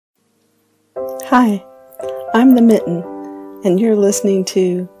Hi, I'm the Mitten, and you're listening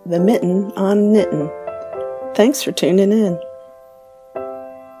to the Mitten on Knittin. Thanks for tuning in.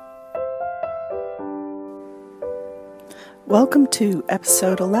 Welcome to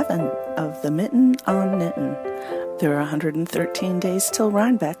episode 11 of the Mitten on Knittin. There are 113 days till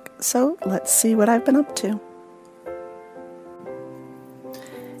Rhinebeck, so let's see what I've been up to.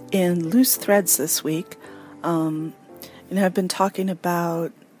 In loose threads this week, I've been talking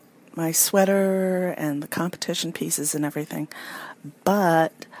about my sweater and the competition pieces and everything,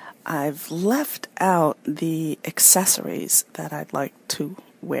 but I've left out the accessories that I'd like to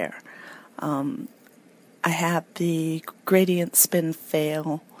wear. I had the gradient spin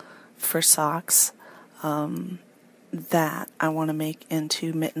fail for socks that I want to make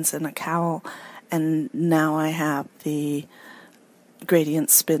into mittens and a cowl, and now I have the gradient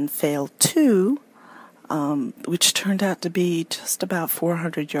spin fail 2, which turned out to be just about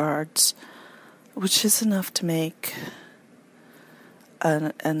 400 yards, which is enough to make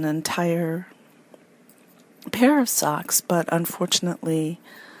an entire pair of socks, but unfortunately,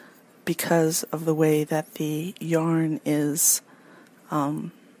 because of the way that the yarn is,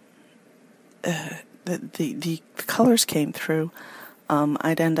 the colors came through,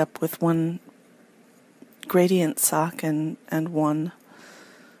 I'd end up with one gradient sock and one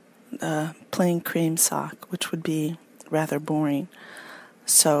plain cream sock, which would be rather boring.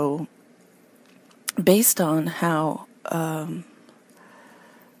 So, based on how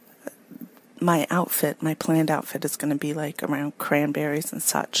my planned outfit is going to be like around cranberries and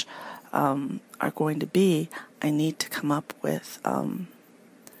such, are going to be, I need to come up with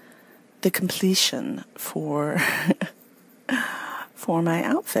the completion for for my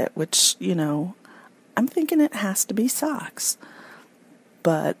outfit, which, I'm thinking it has to be socks,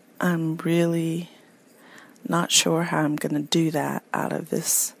 but I'm really not sure how I'm going to do that out of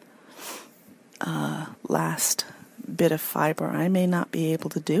this last bit of fiber. I may not be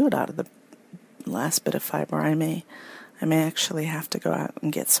able to do it out of the last bit of fiber. I may actually have to go out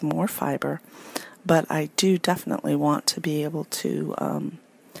and get some more fiber, but I do definitely want to be able to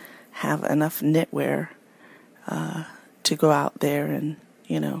have enough knitwear to go out there and,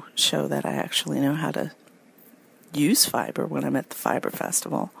 show that I actually know how to use fiber when I'm at the Fiber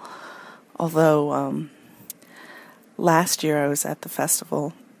Festival. Although last year I was at the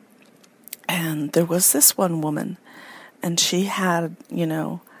festival and there was this one woman, and she had,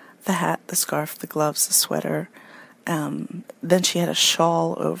 the hat, the scarf, the gloves, the sweater. Then she had a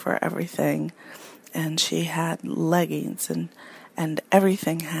shawl over everything, and she had leggings, and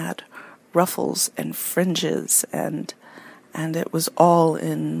everything had ruffles and fringes, and it was all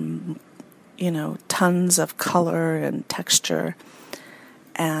in, tons of color and texture.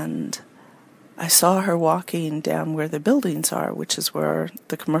 And I saw her walking down where the buildings are, which is where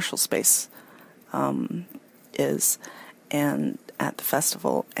the commercial space is, and at the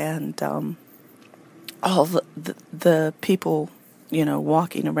festival, and all the people,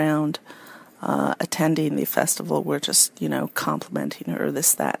 walking around, attending the festival were just, complimenting her,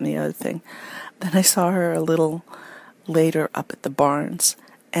 this, that, and the other thing. Then I saw her a little later up at the barns,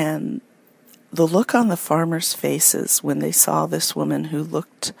 and the look on the farmers' faces when they saw this woman who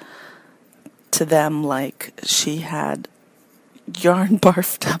looked to them like she had yarn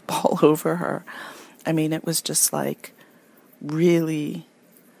barfed up all over her. I mean, it was just like really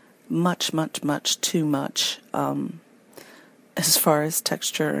much, much, much too much as far as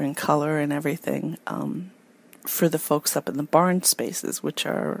texture and color and everything for the folks up in the barn spaces, which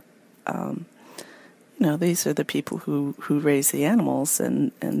are, these are the people who raise the animals,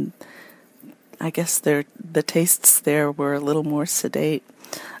 and I guess the tastes there were a little more sedate.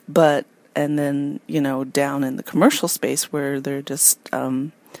 And then, down in the commercial space where they're just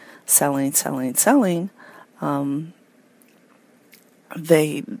selling,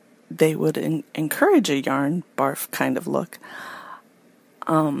 they would encourage a yarn barf kind of look,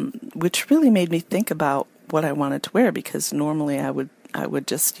 which really made me think about what I wanted to wear, because normally I would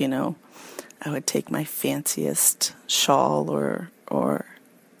just, I would take my fanciest shawl or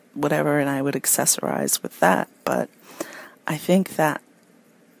whatever, and I would accessorize with that. But I think that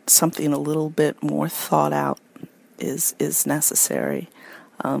something a little bit more thought out is necessary,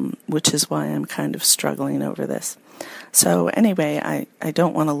 which is why I'm kind of struggling over this. So anyway, I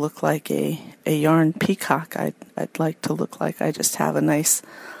don't want to look like a yarn peacock. I'd like to look like I just have a nice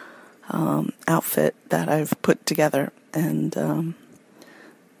outfit that I've put together, and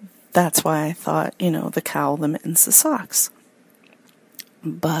that's why I thought, the cowl, the mittens, the socks.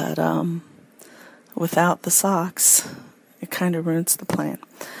 But without the socks, it kind of ruins the plan.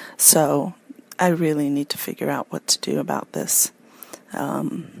 So I really need to figure out what to do about this.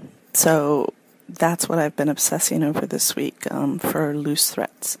 So that's what I've been obsessing over this week for loose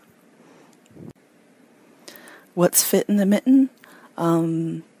threads. What's fit in the mitten?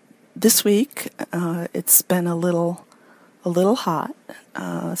 This week it's been a little hot,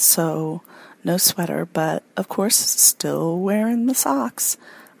 so no sweater, but of course still wearing the socks.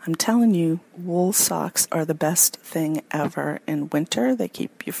 I'm telling you, wool socks are the best thing ever in winter. They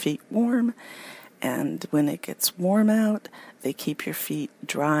keep your feet warm, and when it gets warm out, they keep your feet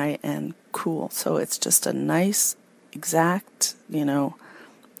dry and cool. So it's just a nice, exact,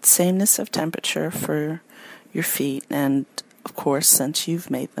 sameness of temperature for your feet. And of course, since you've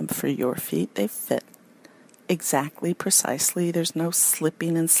made them for your feet, they fit exactly, precisely. There's no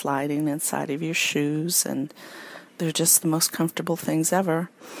slipping and sliding inside of your shoes, and they're just the most comfortable things ever.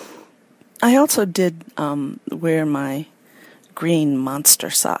 I also did wear my green monster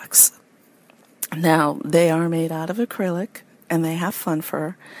socks. Now, they are made out of acrylic, and they have fun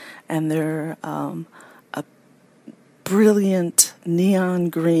fur, and they're a brilliant neon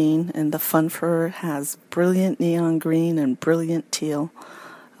green, and the fun fur has brilliant neon green and brilliant teal.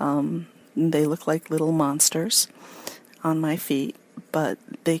 They look like little monsters on my feet, but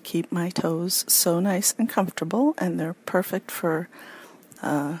they keep my toes so nice and comfortable, and they're perfect for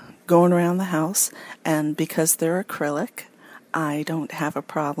going around the house. And because they're acrylic, I don't have a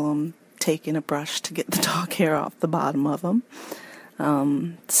problem taking a brush to get the dog hair off the bottom of them.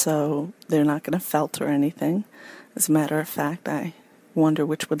 So they're not going to felt or anything. As a matter of fact, I wonder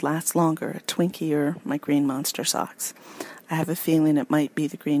which would last longer, a Twinkie or my green monster socks. I have a feeling it might be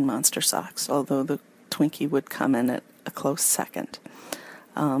the green monster socks, although the Twinkie would come in at a close second.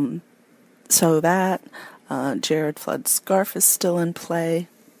 So that Jared Flood's scarf is still in play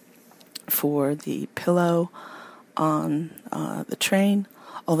for the pillow on the train.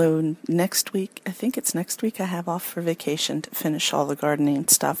 Although next week, I think it's next week, I have off for vacation to finish all the gardening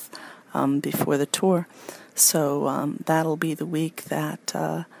stuff before the tour. So that'll be the week that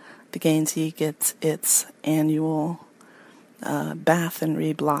the Gainsey gets its annual bath and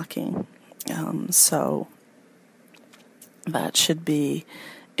reblocking. So that should be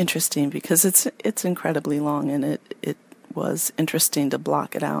interesting because it's incredibly long, and it was interesting to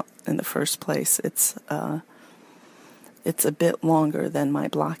block it out in the first place. It's a bit longer than my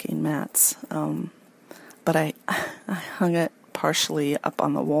blocking mats, but I hung it partially up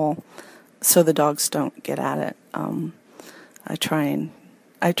on the wall so the dogs don't get at it. I try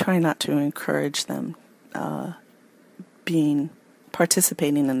not to encourage them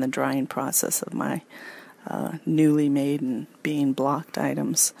participating in the drying process of my newly made and being blocked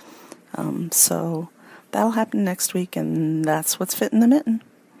items. So that'll happen next week, and that's what's fit in the mitten.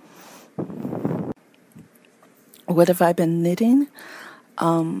 What have I been knitting?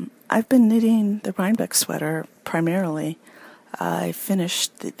 I've been knitting the Rhinebeck sweater primarily. I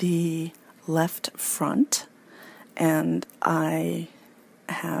finished the left front, and I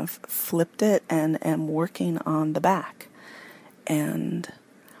have flipped it and am working on the back. And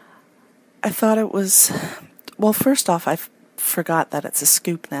I thought it was, well, first off, I forgot that it's a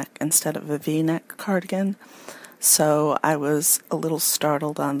scoop neck instead of a V-neck cardigan. So I was a little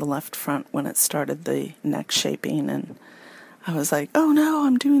startled on the left front when it started the neck shaping, and I was like, oh no,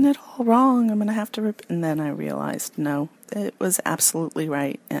 I'm doing it all wrong, I'm going to have to rip. And then I realized, no, it was absolutely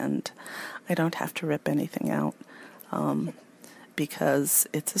right, and I don't have to rip anything out because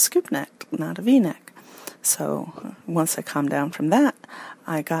it's a scoop neck, not a V-neck. So once I calmed down from that,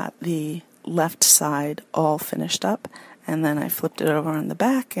 I got the left side all finished up, and then I flipped it over on the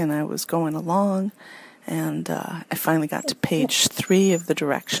back, and I was going along, and I finally got to page 3 of the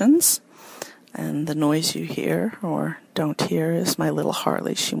directions, and the noise you hear or don't hear is my little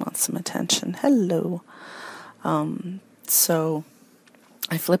Harley. She wants some attention. Hello. So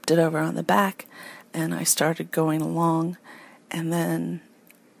I flipped it over on the back, and I started going along, and then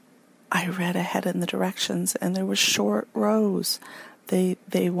I read ahead in the directions, and there were short rows.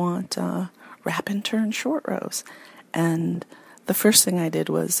 They want wrap and turn short rows, and the first thing I did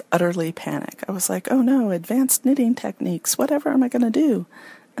was utterly panic. I was like, oh no, advanced knitting techniques, whatever am I going to do?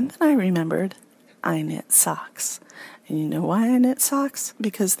 And then I remembered I knit socks. And you know why I knit socks?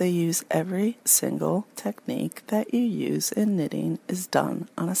 Because they use every single technique that you use in knitting is done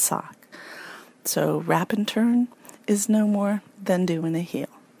on a sock. So wrap and turn is no more than doing a heel.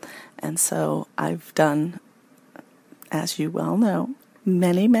 And so I've done, as you well know,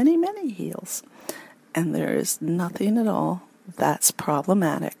 many, many, many heels. And there is nothing at all that's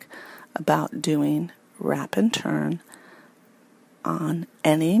problematic about doing wrap and turn on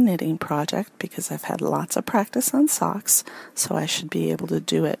any knitting project, because I've had lots of practice on socks, so I should be able to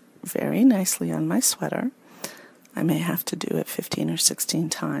do it very nicely on my sweater. I may have to do it 15 or 16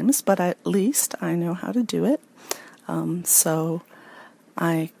 times, but at least I know how to do it. So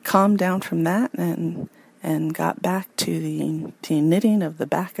I calmed down from that and got back to the knitting of the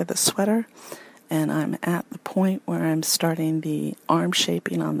back of the sweater, and I'm at the point where I'm starting the arm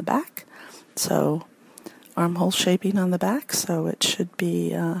shaping on the back, so armhole shaping on the back, so it should be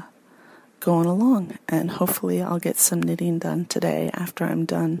going along, and hopefully I'll get some knitting done today after I'm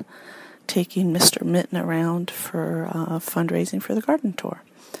done taking Mr. Mitten around for fundraising for the garden tour.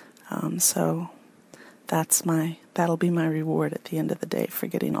 So that'll be my reward at the end of the day for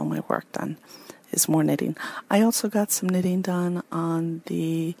getting all my work done, is more knitting. I also got some knitting done on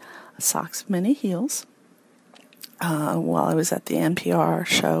the Socks of Many Heels while I was at the NPR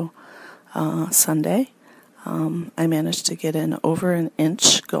show Sunday. I managed to get in over an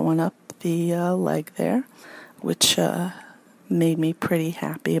inch going up the leg there, which made me pretty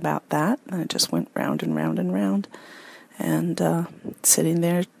happy about that. I just went round and round and round, and sitting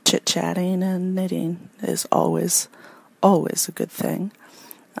there chit-chatting and knitting is always a good thing.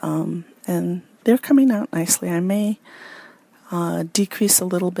 And they're coming out nicely. I may decrease a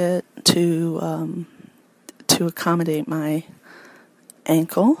little bit to accommodate my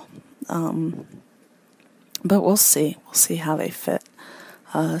ankle, but we'll see. We'll see how they fit.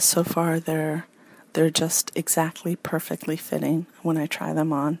 So far, they're just exactly perfectly fitting when I try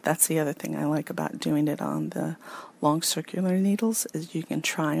them on. That's the other thing I like about doing it on the long circular needles, is you can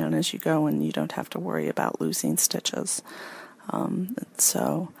try on as you go and you don't have to worry about losing stitches.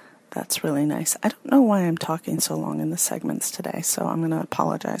 So that's really nice. I don't know why I'm talking so long in the segments today, so I'm going to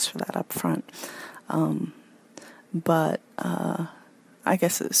apologize for that up front. But I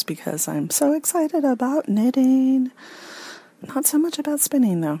guess it's because I'm so excited about knitting. Not so much about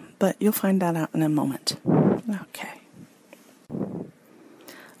spinning, though, but you'll find that out in a moment. Okay.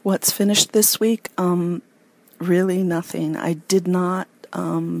 What's finished this week? Really nothing. I did not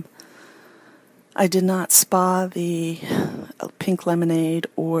spa the pink lemonade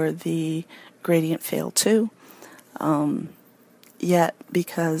or the gradient fail 2 yet,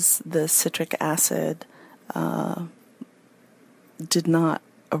 because the citric acid did not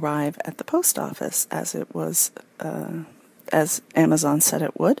arrive at the post office as it was as Amazon said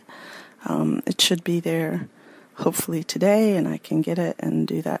it would. It should be there hopefully today, and I can get it and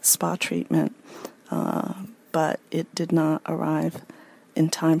do that spa treatment. But it did not arrive in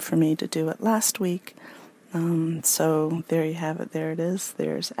time for me to do it last week. So there you have it. There it is.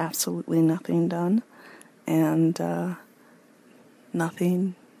 There's absolutely nothing done, and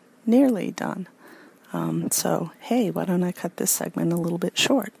nothing nearly done. So, hey, why don't I cut this segment a little bit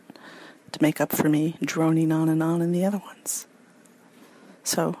short to make up for me droning on and on in the other ones.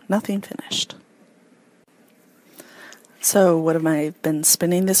 So, nothing finished. So, what have I been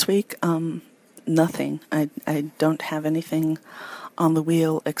spinning this week? Nothing. I don't have anything on the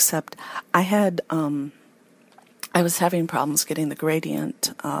wheel except I was having problems getting the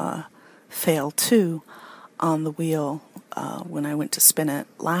gradient fail 2 on the wheel when I went to spin it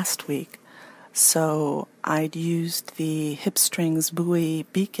last week. So I'd used the Hip Strings buoy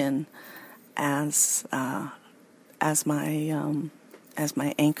beacon as my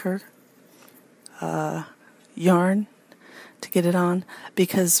anchor yarn to get it on,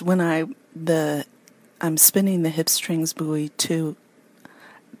 because when I'm spinning the Hip Strings buoy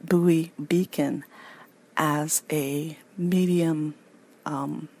beacon as a medium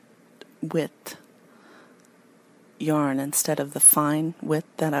width yarn instead of the fine width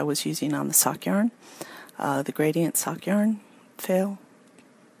that I was using on the sock yarn, the gradient sock yarn fail.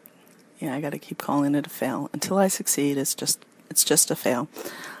 Yeah, I got to keep calling it a fail until I succeed. It's just a fail.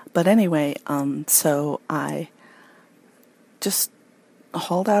 But anyway, so I just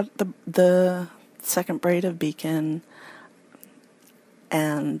hauled out the second braid of beacon,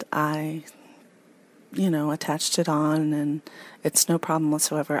 and I attached it on, and it's no problem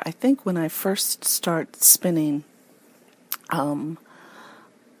whatsoever. I think when I first start spinning, I'm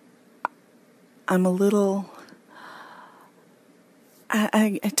a little,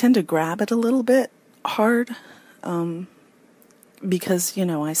 I tend to grab it a little bit hard, because,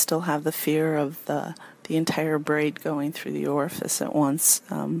 I still have the fear of the entire braid going through the orifice at once.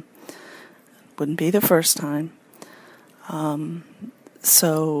 Wouldn't be the first time.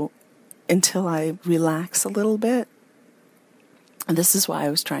 So until I relax a little bit, and this is why I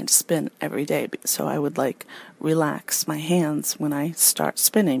was trying to spin every day, so I would relax my hands when I start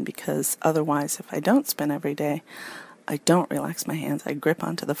spinning, because otherwise if I don't spin every day, I don't relax my hands. I grip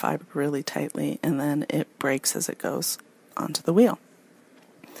onto the fiber really tightly, and then it breaks as it goes onto the wheel.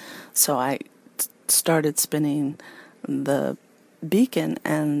 So I started spinning the beacon,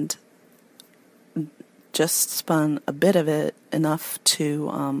 and just spun a bit of it, enough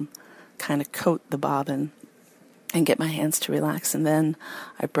to kind of coat the bobbin and get my hands to relax, and then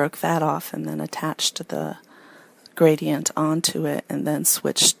I broke that off and then attached the gradient onto it, and then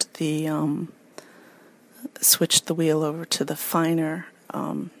switched the wheel over to the finer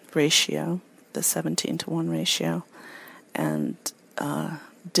ratio, the 17:1 ratio, and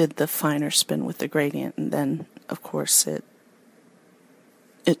did the finer spin with the gradient, and then of course it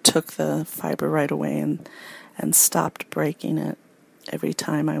took the fiber right away and stopped breaking it every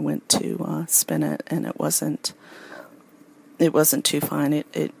time I went to spin it, and it wasn't too fine.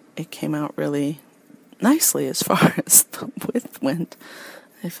 It came out really nicely as far as the width went.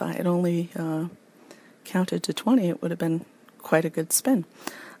 If I had only counted to 20, it would have been quite a good spin.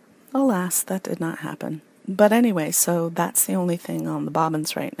 Alas, that did not happen. But anyway, so that's the only thing on the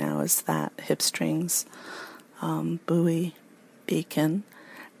bobbins right now, is that hip strings, buoy, beacon,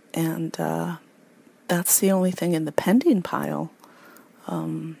 and that's the only thing in the pending pile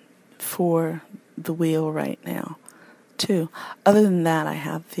for the wheel right now, too. Other than that, I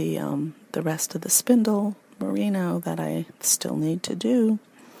have the rest of the spindle merino that I still need to do,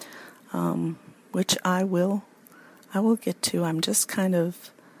 which I will get to. I'm just kind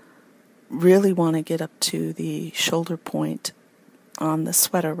of really want to get up to the shoulder point on the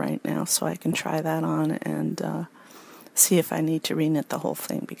sweater right now, so I can try that on and see if I need to reknit the whole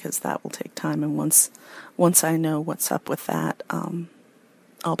thing, because that will take time. And once I know what's up with that,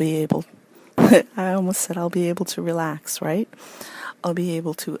 I'll be able. I almost said I'll be able to relax, right? I'll be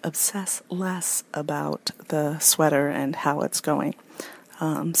able to obsess less about the sweater and how it's going.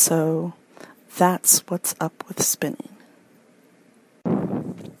 So that's what's up with spinning.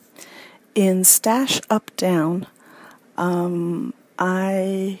 In Stash Up Down,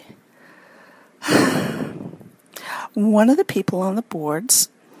 one of the people on the boards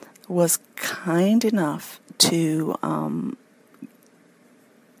was kind enough to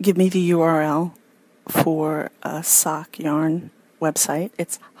give me the URL for a sock yarn website.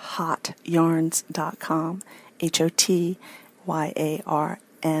 It's hotyarns.com,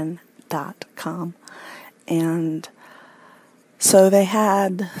 HOTYARN.com. And so they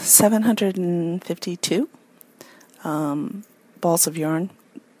had 752 balls of yarn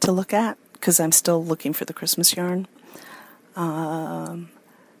to look at, because I'm still looking for the Christmas yarn.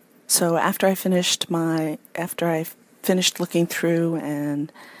 So after I finished looking through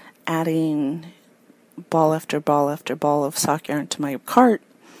and adding ball after ball after ball of sock yarn to my cart,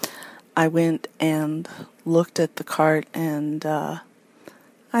 I went and looked at the cart, and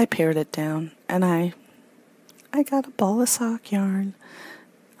I pared it down, and I got a ball of sock yarn.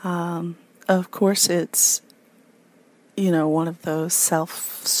 Of course, it's, one of those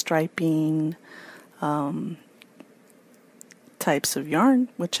self-striping types of yarn,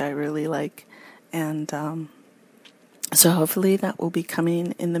 which I really like, and so hopefully that will be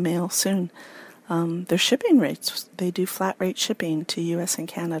coming in the mail soon. Their shipping rates, they do flat rate shipping to US and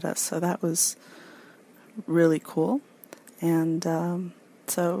Canada, so that was really cool. And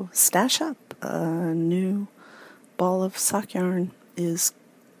so stash up. A new ball of sock yarn is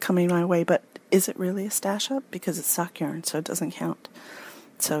coming my way, but is it really a stash up? Because it's sock yarn, so it doesn't count.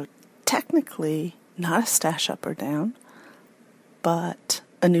 So technically not a stash up or down, but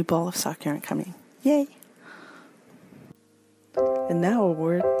a new ball of sock yarn coming. Yay! And now a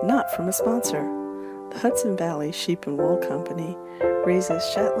word not from a sponsor. The Hudson Valley Sheep and Wool Company raises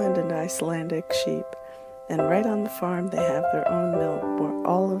Shetland and Icelandic sheep, and right on the farm they have their own mill where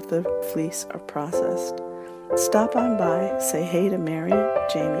all of the fleece are processed. Stop on by, say hey to Mary,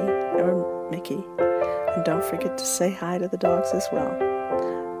 Jamie, or Mickey, and don't forget to say hi to the dogs as well.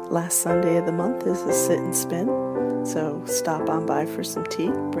 Last Sunday of the month is a sit and spin, so stop on by for some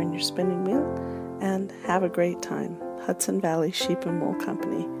tea, bring your spinning wheel, and have a great time. Hudson Valley Sheep and Wool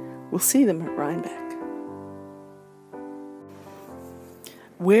Company. We'll see them at Rhinebeck.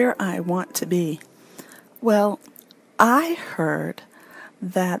 Where I want to be. Well, I heard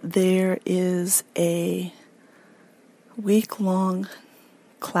that there is a week-long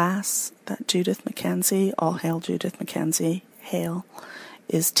class that Judith McKenzie, all hail Judith McKenzie, hail,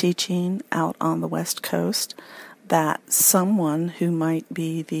 is teaching out on the West Coast, that someone who might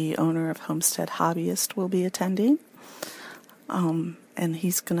be the owner of Homestead Hobbyist will be attending. And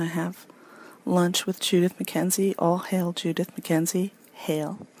he's going to have lunch with Judith McKenzie, all hail Judith McKenzie,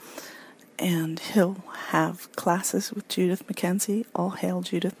 hail. And he'll have classes with Judith McKenzie, all hail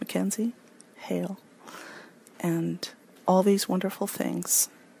Judith McKenzie, hail. And all these wonderful things.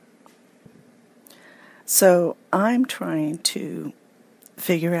 So I'm trying to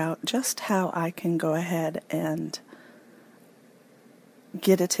figure out just how I can go ahead and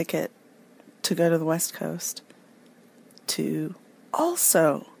get a ticket to go to the West Coast to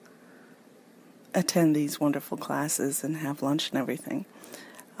also attend these wonderful classes and have lunch and everything.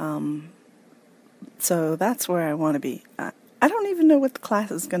 So that's where I want to be. I don't even know what the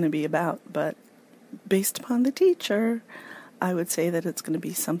class is going to be about, but based upon the teacher, I would say that it's going to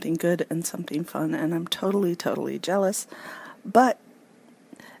be something good and something fun, and I'm totally, totally jealous. But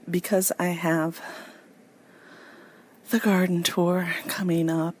because I have the garden tour coming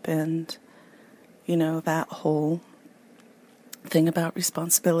up and, that whole thing about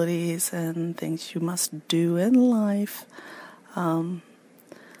responsibilities and things you must do in life,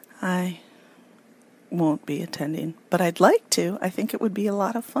 I won't be attending. But I'd like to. I think it would be a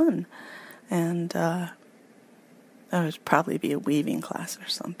lot of fun. And that would probably be a weaving class or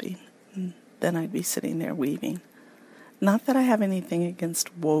something. And then I'd be sitting there weaving. Not that I have anything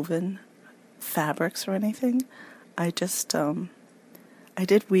against woven fabrics or anything. I just, I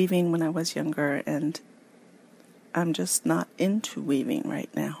did weaving when I was younger, and I'm just not into weaving right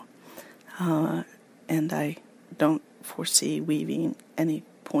now. And I don't foresee weaving any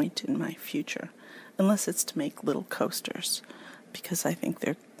point in my future, unless it's to make little coasters, because I think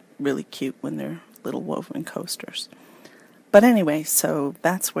they're really cute when they're little woven coasters. But anyway, so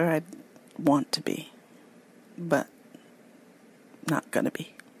that's where I want to be, but not going to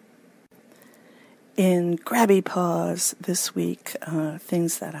be. In Grabby Paws this week,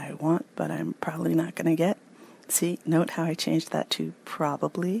 things that I want, but I'm probably not going to get. See, note how I changed that to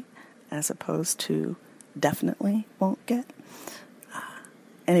probably, as opposed to definitely won't get.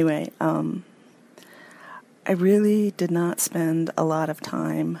 Anyway, I really did not spend a lot of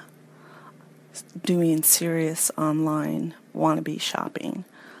time doing serious online wannabe shopping,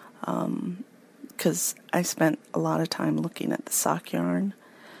 because I spent a lot of time looking at the sock yarn,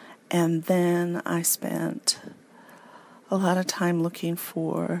 and then I spent a lot of time looking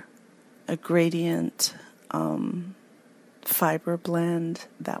for a gradient fiber blend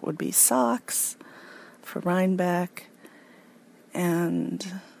that would be socks for Rhinebeck, and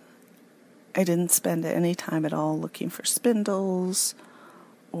I didn't spend any time at all looking for spindles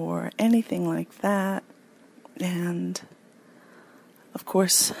or anything like that. And of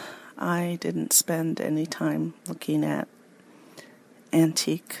course, I didn't spend any time looking at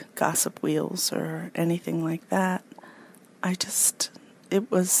antique gossip wheels or anything like that.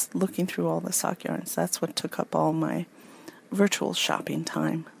 It was looking through all the sock yarns. That's what took up all my virtual shopping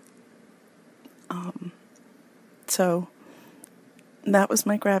time. So that was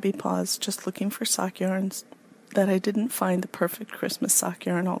my Grabby Paws, just looking for sock yarns. That I didn't find the perfect Christmas sock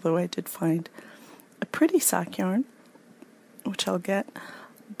yarn, although I did find a pretty sock yarn, which I'll get.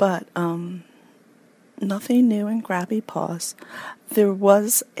 But nothing new in Grabby Paws. There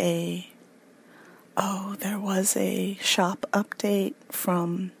was a shop update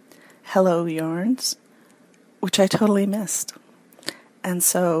from Hello Yarns, which I totally missed. And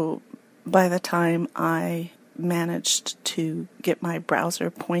so by the time I managed to get my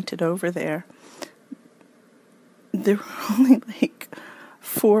browser pointed over there were only like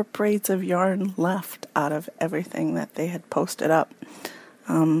 4 braids of yarn left out of everything that they had posted up.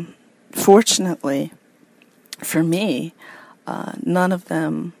 Fortunately for me, none of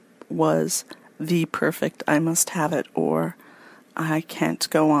them was the perfect I must have it or I can't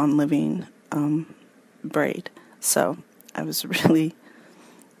go on living braid. So I was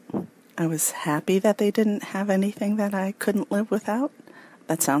happy that they didn't have anything that I couldn't live without.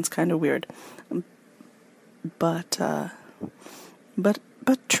 That sounds kind of weird. But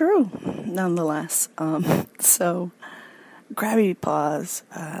true, nonetheless. So, Grabby Paws,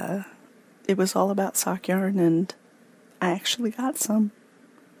 it was all about sock yarn, and I actually got some.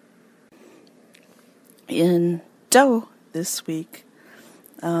 In dough this week,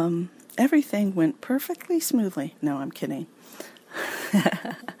 everything went perfectly smoothly. No, I'm kidding.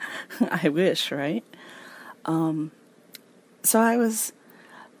 I wish, right? So I was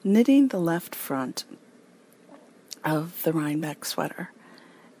knitting the left front of the Rhinebeck sweater,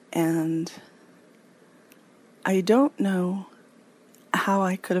 and I don't know how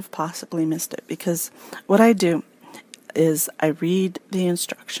I could have possibly missed it, because what I do is I read the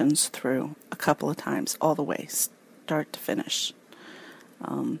instructions through a couple of times all the way, start to finish.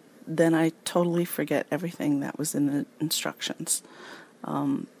 Then I totally forget everything that was in the instructions,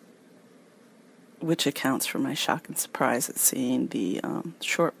 which accounts for my shock and surprise at seeing the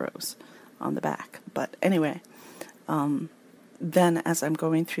short rows on the back. But anyway, then as I'm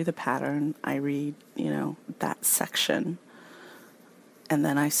going through the pattern, I read, that section, and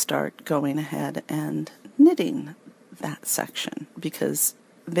then I start going ahead and knitting that section, because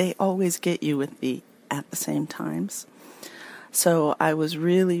they always get you with the at the same times. So I was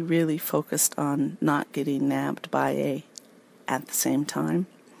really, really focused on not getting nabbed by a at the same time.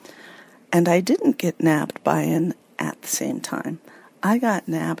 And I didn't get nabbed by an at the same time. I got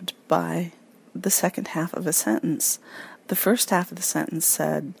nabbed by the second half of a sentence. The first half of the sentence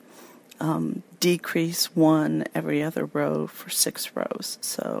said, decrease 1 every other row for 6 rows.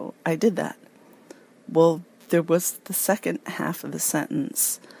 So I did that. Well, there was the second half of the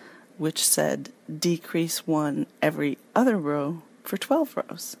sentence which said decrease 1 every other row for 12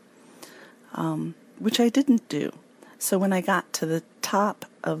 rows, which I didn't do. So when I got to the top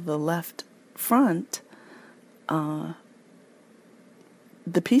of the left front, the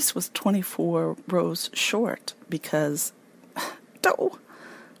piece was 24 rows short because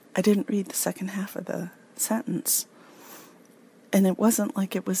I didn't read the second half of the sentence. And it wasn't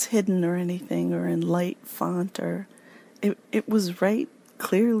like it was hidden or anything or in light font or it was right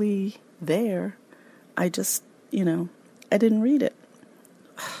clearly there. I just, I didn't read it.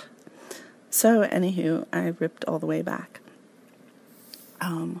 So anywho, I ripped all the way back.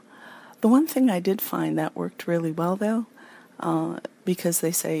 The one thing I did find that worked really well though, because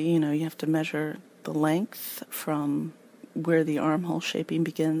they say, you have to measure the length from where the armhole shaping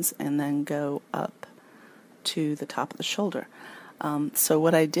begins and then go up to the top of the shoulder. So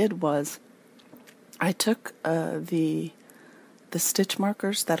what I did was I took the stitch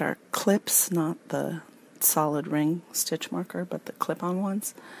markers that are clips, not the solid ring stitch marker, but the clip-on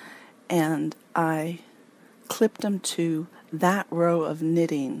ones, and I clipped them to that row of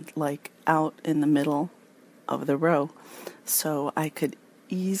knitting, like out in the middle of the row, so I could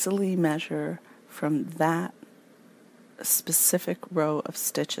easily measure from that specific row of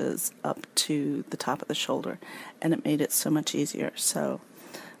stitches up to the top of the shoulder, and it made it so much easier. So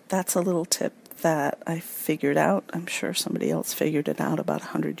that's a little tip that I figured out. I'm sure somebody else figured it out about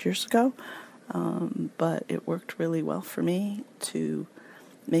 100 years ago, but it worked really well for me to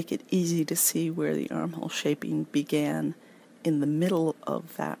make it easy to see where the armhole shaping began in the middle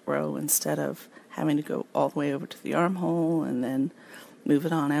of that row instead of having to go all the way over to the armhole and then move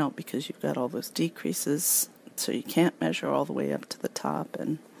it on out because you've got all those decreases, so you can't measure all the way up to the top,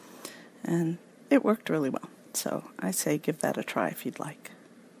 and it worked really well. So I say give that a try if you'd like.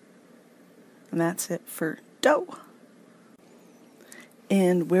 And that's it for dough.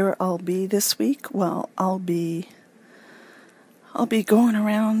 And where I'll be this week, well, I'll be going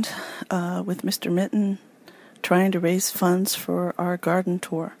around with Mr. Mitten trying to raise funds for our garden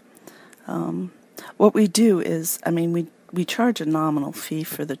tour. What we do is, we charge a nominal fee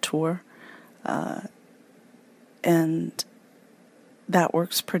for the tour, and that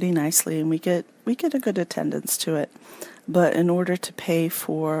works pretty nicely, and we get a good attendance to it. But in order to pay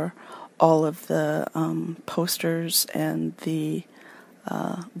for all of the posters and the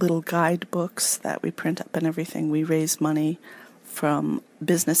little guidebooks that we print up and everything, we raise money from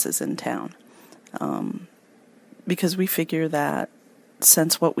businesses in town, because we figure that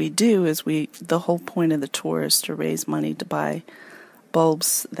since what we do is the whole point of the tour is to raise money to buy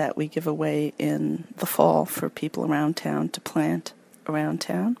bulbs that we give away in the fall for people around town to plant around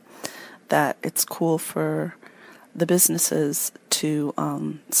town, that it's cool for the businesses to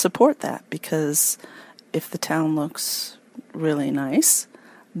support that, because if the town looks really nice,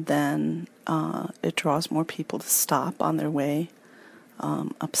 then it draws more people to stop on their way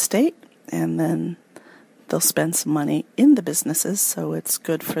upstate, and then they'll spend some money in the businesses, so it's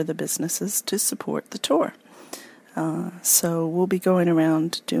good for the businesses to support the tour. So we'll be going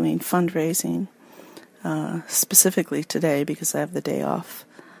around doing fundraising, specifically today because I have the day off.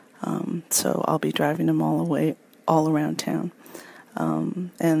 So I'll be driving them all around town.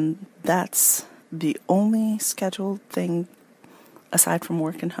 And that's the only scheduled thing, aside from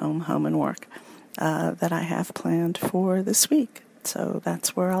work and home and work, that I have planned for this week. So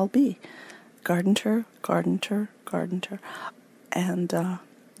that's where I'll be. Garden tour, and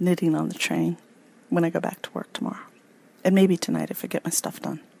knitting on the train when I go back to work tomorrow. And maybe tonight if I get my stuff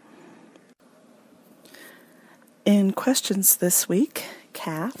done. In questions this week,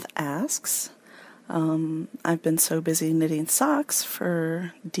 Kath asks, I've been so busy knitting socks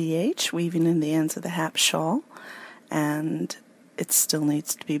for DH, weaving in the ends of the Hap shawl, and it still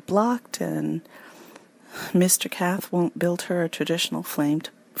needs to be blocked, and Mr. Kath won't build her a traditional frame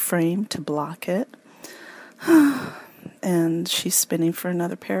to block it. And she's spinning for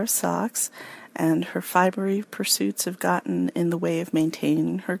another pair of socks, and her fibery pursuits have gotten in the way of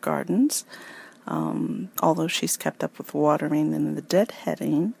maintaining her gardens, although she's kept up with watering and the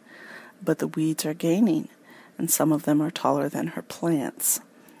deadheading, but the weeds are gaining, and some of them are taller than her plants.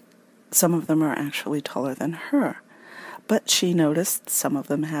 Some of them are actually taller than her, but she noticed some of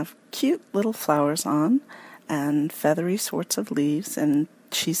them have cute little flowers on, and feathery sorts of leaves, and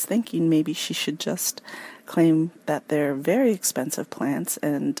she's thinking maybe she should just claim that they're very expensive plants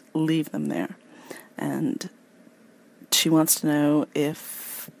and leave them there. And she wants to know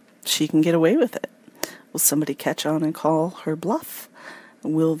if she can get away with it. Will somebody catch on and call her bluff?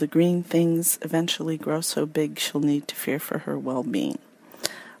 Will the green things eventually grow so big she'll need to fear for her well-being?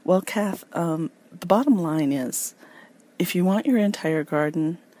 Well, Kath, the bottom line is, if you want your entire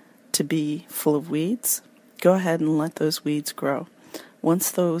garden to be full of weeds, go ahead and let those weeds grow.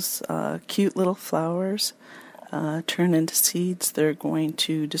 Once those cute little flowers turn into seeds, they're going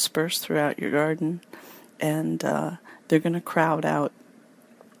to disperse throughout your garden, and they're going to crowd out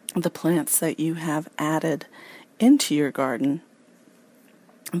the plants that you have added into your garden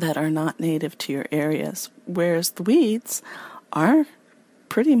that are not native to your areas, whereas the weeds are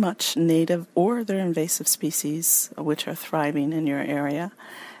pretty much native, or they're invasive species which are thriving in your area,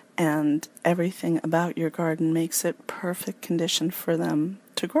 and everything about your garden makes it perfect condition for them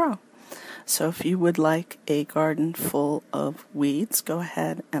to grow. So if you would like a garden full of weeds, go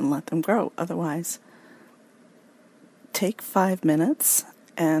ahead and let them grow. Otherwise, take 5 minutes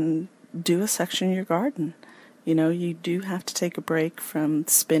and do a section of your garden. You know, you do have to take a break from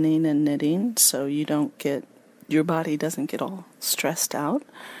spinning and knitting so your body doesn't get all stressed out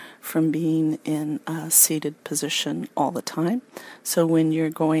from being in a seated position all the time. So when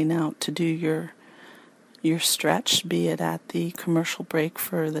you're going out to do your stretch, be it at the commercial break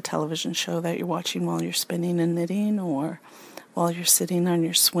for the television show that you're watching while you're spinning and knitting, or while you're sitting on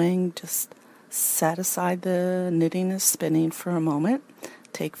your swing, just set aside the knitting and spinning for a moment.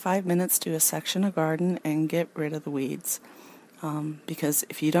 Take 5 minutes, do a section of garden, and get rid of the weeds. Because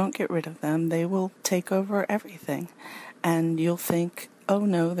if you don't get rid of them, they will take over everything. And you'll think, oh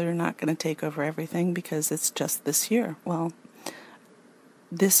no, they're not going to take over everything because it's just this year. Well,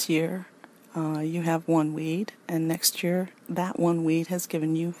 this year you have one weed, and next year that one weed has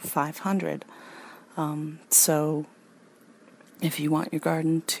given you 500. So if you want your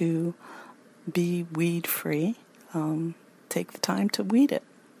garden to be weed-free, take the time to weed it.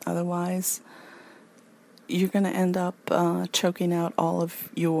 Otherwise, you're going to end up choking out all of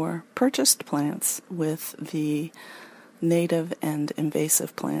your purchased plants with the native and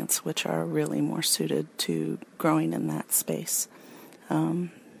invasive plants, which are really more suited to growing in that space.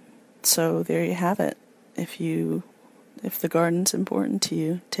 So there you have it. If the garden's important to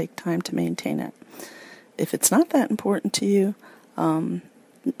you, take time to maintain it. If it's not that important to you,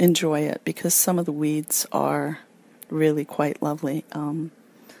 enjoy it, because some of the weeds are really quite lovely.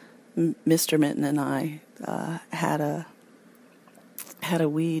 Mr. Mitten and I had a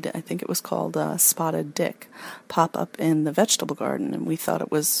weed, I think it was called spotted dick, pop up in the vegetable garden, and we thought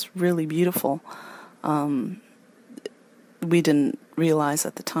it was really beautiful. We didn't realize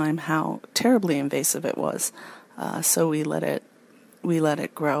at the time how terribly invasive it was, so we let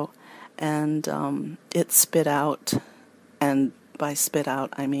it grow, and it spit out, and by spit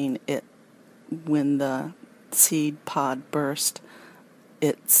out I mean when the seed pod burst,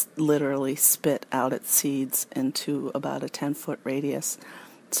 it literally spit out its seeds into about a 10-foot radius.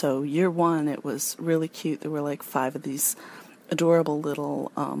 So year one, it was really cute. There were like 5 of these adorable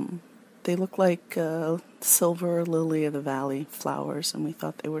little, they look like silver lily of the valley flowers, and we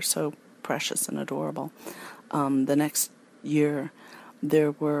thought they were so precious and adorable. The next year,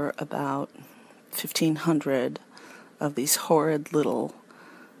 there were about 1,500 of these horrid little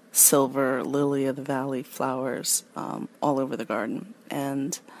silver lily of the valley flowers all over the garden.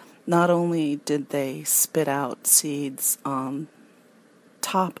 And not only did they spit out seeds on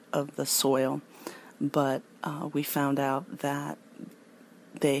top of the soil, but we found out that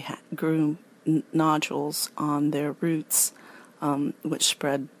they grew nodules on their roots, which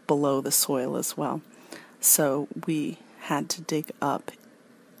spread below the soil as well. So we had to dig up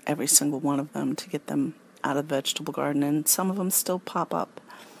every single one of them to get them out of the vegetable garden, and some of them still pop up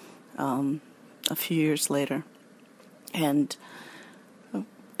a few years later. And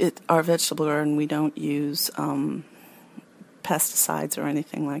our vegetable garden, we don't use pesticides or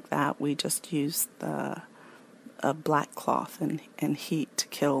anything like that. We just use a black cloth and heat to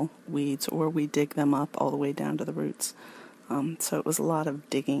kill weeds, or we dig them up all the way down to the roots. So it was a lot of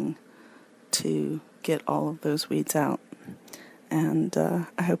digging to get all of those weeds out. And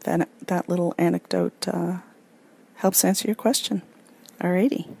I hope that little anecdote helps answer your question.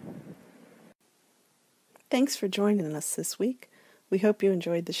 Alrighty. Thanks for joining us this week. We hope you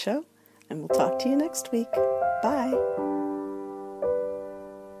enjoyed the show, and we'll talk to you next week. Bye.